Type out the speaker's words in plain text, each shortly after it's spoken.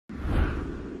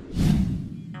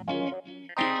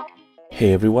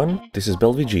Hey everyone, this is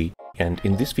BelVG, and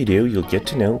in this video you'll get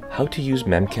to know how to use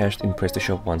Memcached in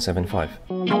PrestaShop 175.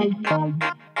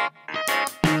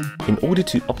 In order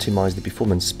to optimize the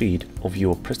performance speed of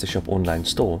your PrestaShop online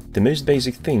store, the most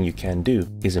basic thing you can do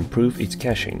is improve its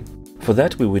caching. For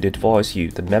that, we would advise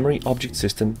you the memory object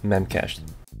system Memcached.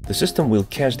 The system will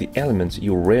cache the elements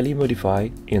you rarely modify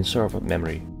in server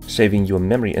memory, saving your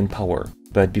memory and power.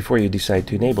 But before you decide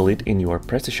to enable it in your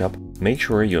PrestaShop, make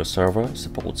sure your server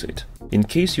supports it. In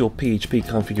case your PHP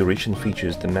configuration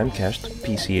features the Memcached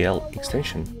PCL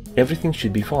extension, everything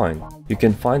should be fine. You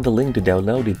can find the link to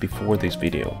download it before this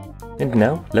video. And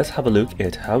now, let's have a look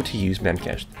at how to use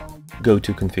Memcached. Go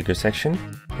to Configure section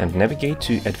and navigate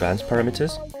to Advanced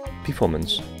Parameters,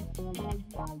 Performance.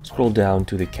 Scroll down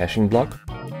to the caching block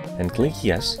and click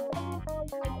Yes,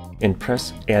 and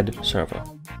press Add Server.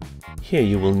 Here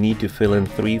you will need to fill in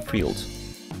 3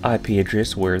 fields: IP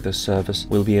address where the service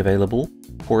will be available,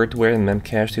 port where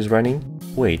Memcached is running,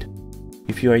 weight.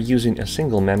 If you are using a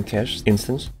single Memcached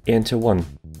instance, enter 1.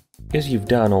 As you've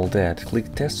done all that,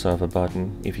 click Test Server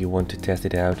button if you want to test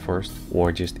it out first,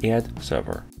 or just Add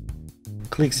Server.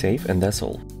 Click Save and that's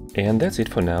all. And that's it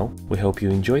for now. We hope you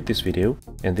enjoyed this video,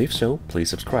 and if so, please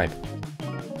subscribe.